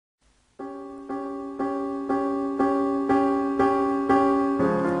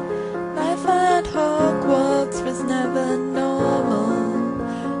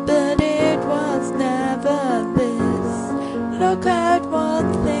Look at what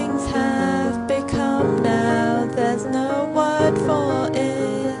things have become now, there's no word for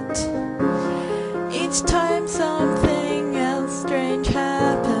it. Each time something else strange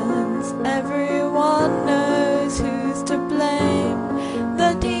happens, everyone knows who's to blame.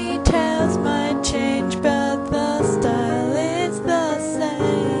 The details might change, but the style is the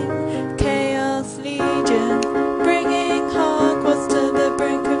same. Chaos Legion, bringing Hogwarts to the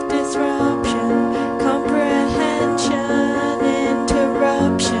brink of disruption. Comprehension,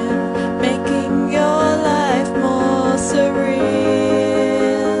 interruption, making your life more surreal.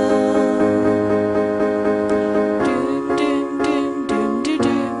 Doom, doom, doom, doom, doom,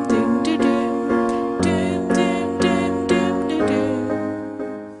 doom, doom, doom, doom, doom, doom, doom, doom.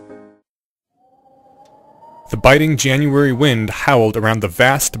 The biting January wind howled around the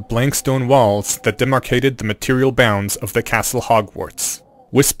vast, blank stone walls that demarcated the material bounds of the Castle Hogwarts,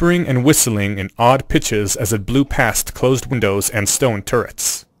 whispering and whistling in odd pitches as it blew past closed windows and stone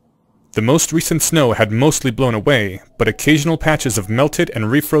turrets. The most recent snow had mostly blown away, but occasional patches of melted and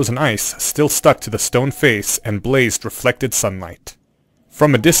refrozen ice still stuck to the stone face and blazed reflected sunlight.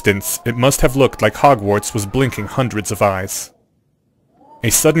 From a distance, it must have looked like Hogwarts was blinking hundreds of eyes. A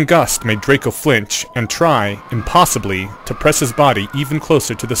sudden gust made Draco flinch and try, impossibly, to press his body even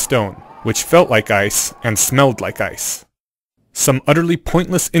closer to the stone, which felt like ice and smelled like ice. Some utterly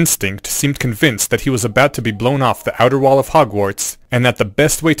pointless instinct seemed convinced that he was about to be blown off the outer wall of Hogwarts, and that the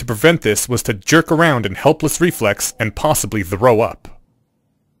best way to prevent this was to jerk around in helpless reflex and possibly throw up.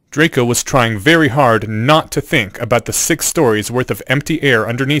 Draco was trying very hard not to think about the 6 stories worth of empty air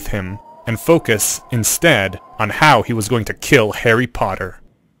underneath him, and focus, instead, on how he was going to kill Harry Potter.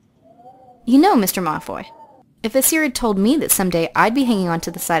 You know, Mr. Malfoy, if this year had told me that someday I'd be hanging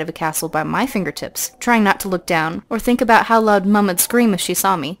onto the side of a castle by my fingertips, trying not to look down, or think about how loud Mum would scream if she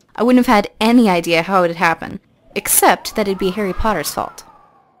saw me, I wouldn't have had any idea how it would happen, except that it'd be Harry Potter's fault.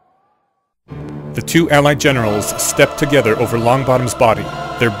 The 2 allied generals stepped together over Longbottom's body,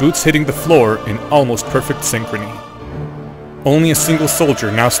 their boots hitting the floor in almost perfect synchrony. Only a single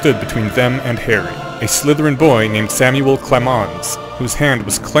soldier now stood between them and Harry, a Slytherin boy named Samuel Clamons, whose hand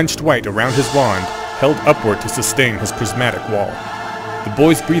was clenched white around his wand, held upward to sustain his prismatic wall. The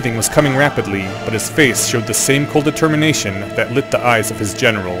boy's breathing was coming rapidly, but his face showed the same cold determination that lit the eyes of his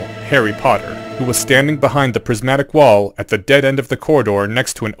general, Harry Potter, who was standing behind the prismatic wall at the dead end of the corridor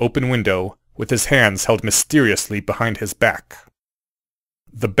next to an open window, with his hands held mysteriously behind his back.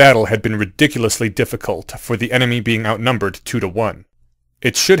 The battle had been ridiculously difficult, for the enemy being outnumbered 2-1.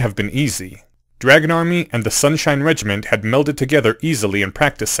 It should have been easy. Dragon Army and the Sunshine Regiment had melded together easily in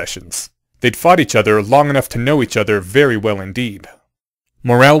practice sessions. They'd fought each other long enough to know each other very well indeed.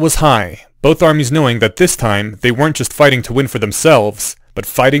 Morale was high, both armies knowing that this time they weren't just fighting to win for themselves, but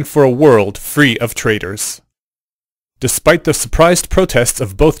fighting for a world free of traitors. Despite the surprised protests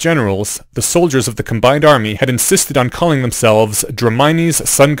of both generals, the soldiers of the combined army had insisted on calling themselves Dramini's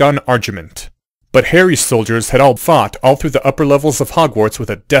Sungon Argiment. But Harry's soldiers had all fought all through the upper levels of Hogwarts with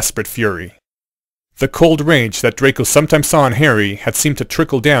a desperate fury. The cold rage that Draco sometimes saw in Harry had seemed to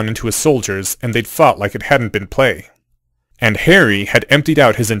trickle down into his soldiers, and they'd fought like it hadn't been play. And Harry had emptied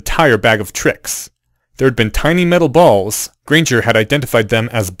out his entire bag of tricks. There had been tiny metal balls, Granger had identified them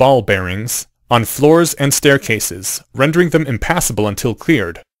as ball bearings, on floors and staircases, rendering them impassable until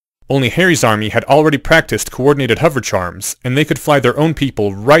cleared. Only Harry's army had already practiced coordinated hover charms, and they could fly their own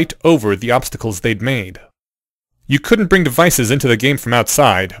people right over the obstacles they'd made. You couldn't bring devices into the game from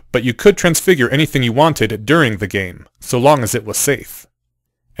outside, but you could transfigure anything you wanted during the game, so long as it was safe.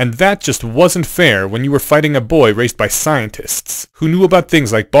 And that just wasn't fair when you were fighting a boy raised by scientists, who knew about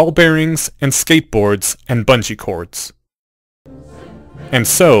things like ball bearings, and skateboards, and bungee cords. And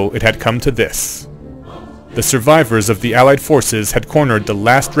so it had come to this. The survivors of the Allied forces had cornered the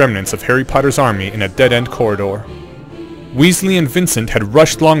last remnants of Harry Potter's army in a dead-end corridor. Weasley and Vincent had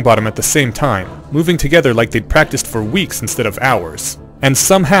rushed Longbottom at the same time, moving together like they'd practiced for weeks instead of hours. And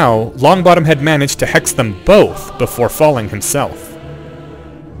somehow, Longbottom had managed to hex them both before falling himself.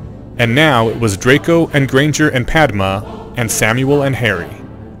 And now it was Draco and Granger and Padma, and Samuel and Harry.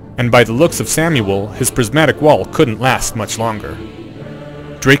 And by the looks of Samuel, his prismatic wall couldn't last much longer.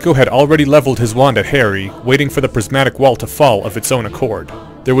 Draco had already leveled his wand at Harry, waiting for the prismatic wall to fall of its own accord.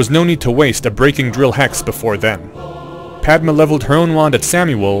 There was no need to waste a breaking drill hex before then. Padma leveled her own wand at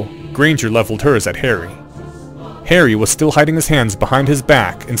Samuel, Granger leveled hers at Harry. Harry was still hiding his hands behind his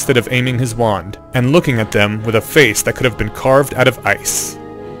back instead of aiming his wand, and looking at them with a face that could have been carved out of ice.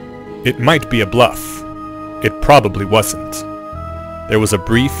 It might be a bluff. It probably wasn't. There was a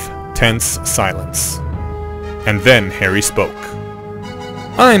brief, tense silence. And then Harry spoke.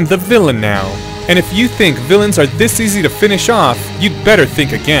 "I'm the villain now. And if you think villains are this easy to finish off, you'd better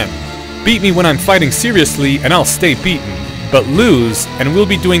think again. Beat me when I'm fighting seriously and I'll stay beaten, but lose and we'll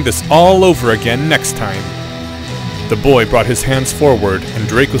be doing this all over again next time. The boy brought his hands forward and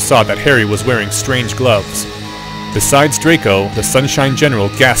Draco saw that Harry was wearing strange gloves. Besides Draco, the Sunshine General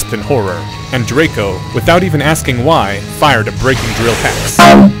gasped in horror, and Draco, without even asking why, fired a breaking drill hex.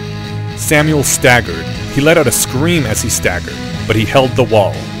 Samuel staggered. He let out a scream as he staggered, but he held the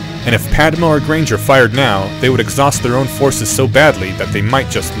wall. And if Padma or Granger fired now, they would exhaust their own forces so badly that they might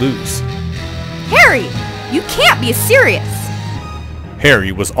just lose. Harry! You can't be serious!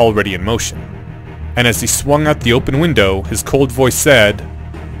 Harry was already in motion. And as he swung out the open window, his cold voice said,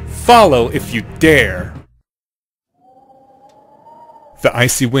 "Follow if you dare!" The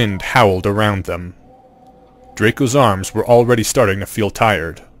icy wind howled around them. Draco's arms were already starting to feel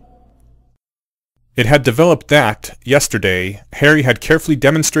tired. It had developed that, yesterday, Harry had carefully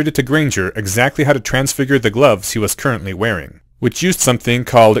demonstrated to Granger exactly how to transfigure the gloves he was currently wearing, which used something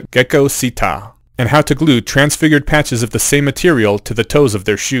called gecko sita, and how to glue transfigured patches of the same material to the toes of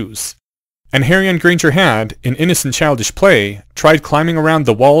their shoes. And Harry and Granger had, in innocent childish play, tried climbing around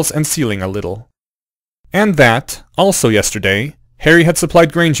the walls and ceiling a little. And that, also yesterday, Harry had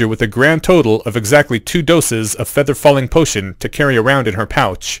supplied Granger with a grand total of exactly 2 doses of feather-falling potion to carry around in her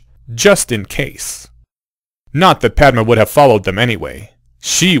pouch, just in case. Not that Padma would have followed them anyway.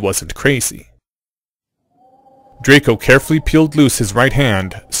 She wasn't crazy. Draco carefully peeled loose his right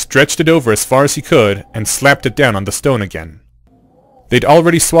hand, stretched it over as far as he could, and slapped it down on the stone again. They'd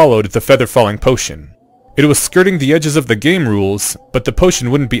already swallowed the feather-falling potion. It was skirting the edges of the game rules, but the potion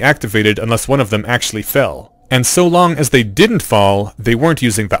wouldn't be activated unless one of them actually fell. And so long as they didn't fall, they weren't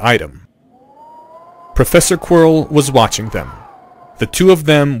using the item. Professor Quirrell was watching them. The 2 of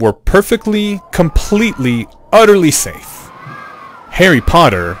them were perfectly, completely, utterly safe. Harry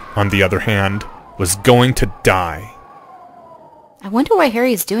Potter, on the other hand, was going to die. I wonder why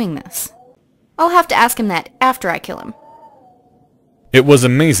Harry is doing this. I'll have to ask him that after I kill him. It was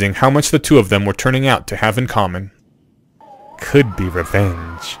amazing how much the 2 of them were turning out to have in common. Could be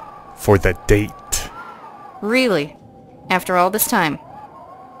revenge. For the date. Really? After all this time?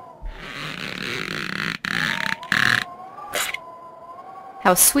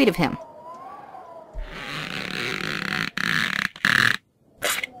 How sweet of him.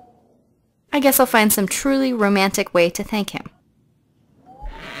 I guess I'll find some truly romantic way to thank him.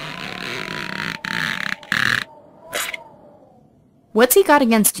 What's he got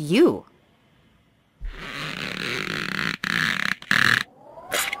against you?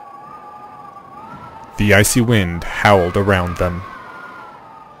 The icy wind howled around them.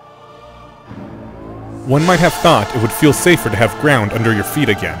 One might have thought it would feel safer to have ground under your feet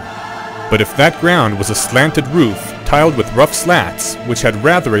again. But if that ground was a slanted roof, tiled with rough slats, which had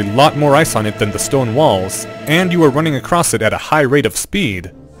rather a lot more ice on it than the stone walls, and you were running across it at a high rate of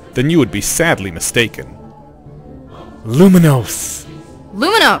speed, then you would be sadly mistaken. Luminos!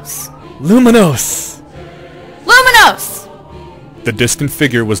 Luminos! Luminos! Luminos! The distant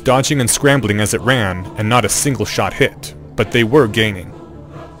figure was dodging and scrambling as it ran, and not a single shot hit, but they were gaining.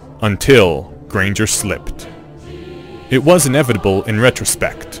 Until Granger slipped. It was inevitable in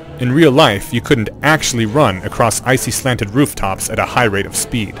retrospect. In real life, you couldn't actually run across icy slanted rooftops at a high rate of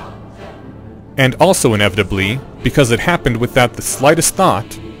speed. And also inevitably, because it happened without the slightest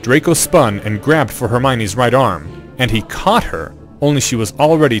thought, Draco spun and grabbed for Hermione's right arm, and he caught her, only she was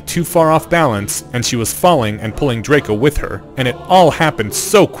already too far off balance, and she was falling and pulling Draco with her, and it all happened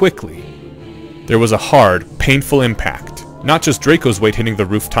so quickly. There was a hard, painful impact. Not just Draco's weight hitting the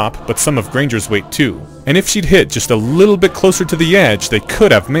rooftop, but some of Granger's weight too. And if she'd hit just a little bit closer to the edge, they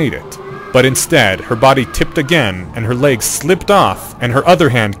could have made it. But instead, her body tipped again, and her legs slipped off, and her other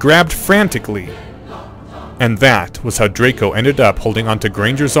hand grabbed frantically. And that was how Draco ended up holding onto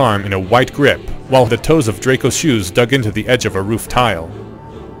Granger's arm in a white grip, while the toes of Draco's shoes dug into the edge of a roof tile.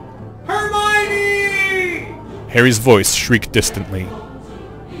 Hermione! Harry's voice shrieked distantly.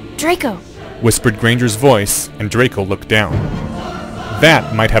 Draco! Whispered Granger's voice, and Draco looked down.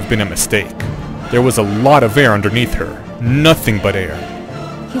 That might have been a mistake. There was a lot of air underneath her. Nothing but air.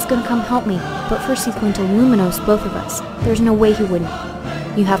 He's gonna come help me, but first he's going to luminos both of us. There's no way he wouldn't.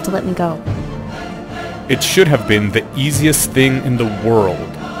 You have to let me go. It should have been the easiest thing in the world.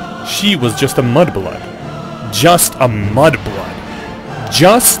 She was just a mudblood. Just a mudblood.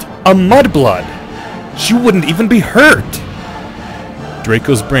 Just a mudblood. She wouldn't even be hurt.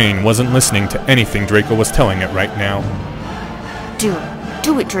 Draco's brain wasn't listening to anything Draco was telling it right now. Do it.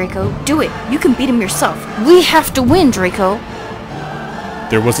 Do it, Draco. Do it. You can beat him yourself. We have to win, Draco.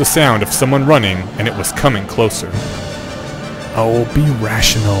 There was a sound of someone running, and it was coming closer. I will be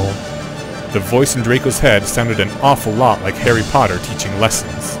rational. The voice in Draco's head sounded an awful lot like Harry Potter teaching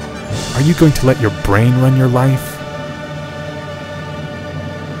lessons. Are you going to let your brain run your life?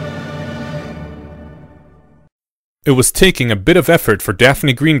 It was taking a bit of effort for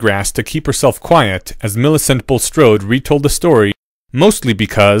Daphne Greengrass to keep herself quiet as Millicent Bulstrode retold the story, mostly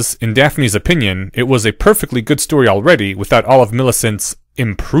because, in Daphne's opinion, it was a perfectly good story already without all of Millicent's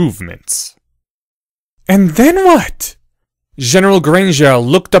improvements. And then what? General Granger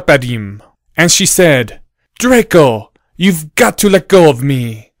looked up at him, and she said, "Draco, you've got to let go of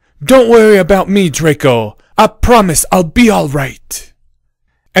me. Don't worry about me, Draco. I promise I'll be all right."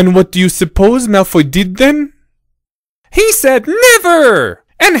 And what do you suppose Malfoy did then? He said never!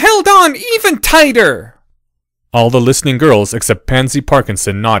 And held on even tighter! All the listening girls except Pansy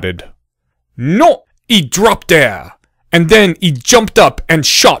Parkinson nodded. No! He dropped there! And then he jumped up and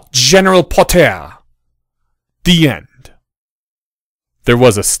shot General Potter. The end. There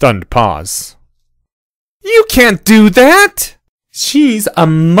was a stunned pause. You can't do that! She's a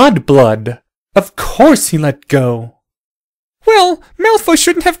mudblood. Of course he let go. Well, Malfoy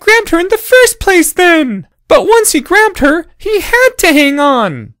shouldn't have grabbed her in the first place then! But once he grabbed her, he had to hang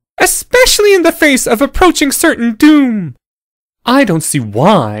on! Especially in the face of approaching certain doom! I don't see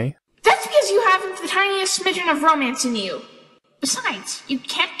why. That's because you haven't the tiniest smidgen of romance in you. Besides, you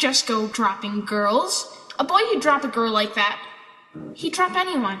can't just go dropping girls. A boy who'd drop a girl like that, he'd drop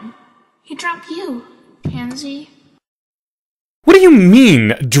anyone. He'd drop you, Pansy. What do you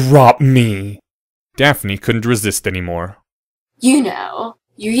mean, drop me? Daphne couldn't resist anymore. You know,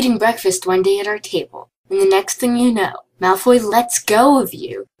 you're eating breakfast one day at our table, and the next thing you know, Malfoy lets go of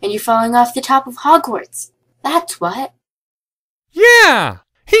you, and you're falling off the top of Hogwarts. That's what. Yeah!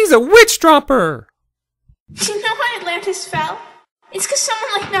 He's a witch dropper! Do you know why Atlantis fell? It's because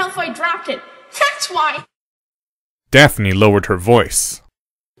someone like Malfoy dropped it. That's why! Daphne lowered her voice.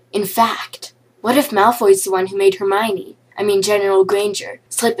 In fact, what if Malfoy's the one who made General Granger,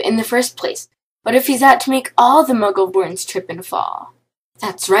 slip in the first place? What if he's out to make all the Muggle-borns trip and fall?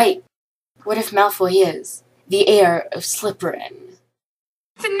 That's right. What if Malfoy is the heir of Slytherin?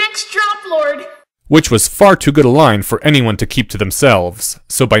 The next drop lord! Which was far too good a line for anyone to keep to themselves,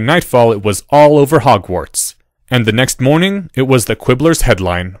 so by nightfall it was all over Hogwarts, and the next morning it was the Quibbler's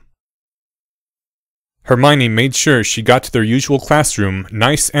headline. Hermione made sure she got to their usual classroom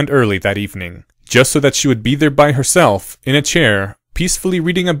nice and early that evening, just so that she would be there by herself, in a chair, peacefully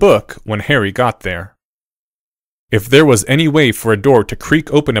reading a book when Harry got there. If there was any way for a door to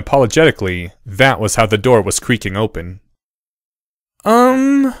creak open apologetically, that was how the door was creaking open.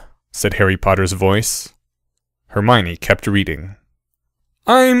 Said Harry Potter's voice. Hermione kept reading.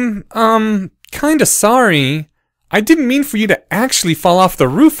 I'm, kinda sorry. I didn't mean for you to actually fall off the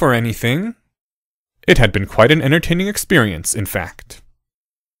roof or anything. It had been quite an entertaining experience, in fact.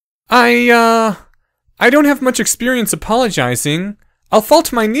 I don't have much experience apologizing. I'll fall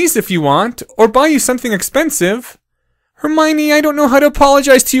to my knees if you want, or buy you something expensive. Hermione, I don't know how to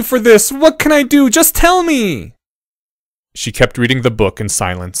apologize to you for this. What can I do? Just tell me! She kept reading the book in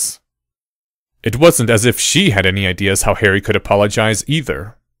silence. It wasn't as if she had any ideas how Harry could apologize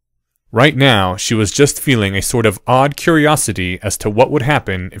either. Right now, she was just feeling a sort of odd curiosity as to what would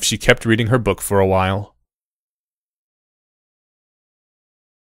happen if she kept reading her book for a while.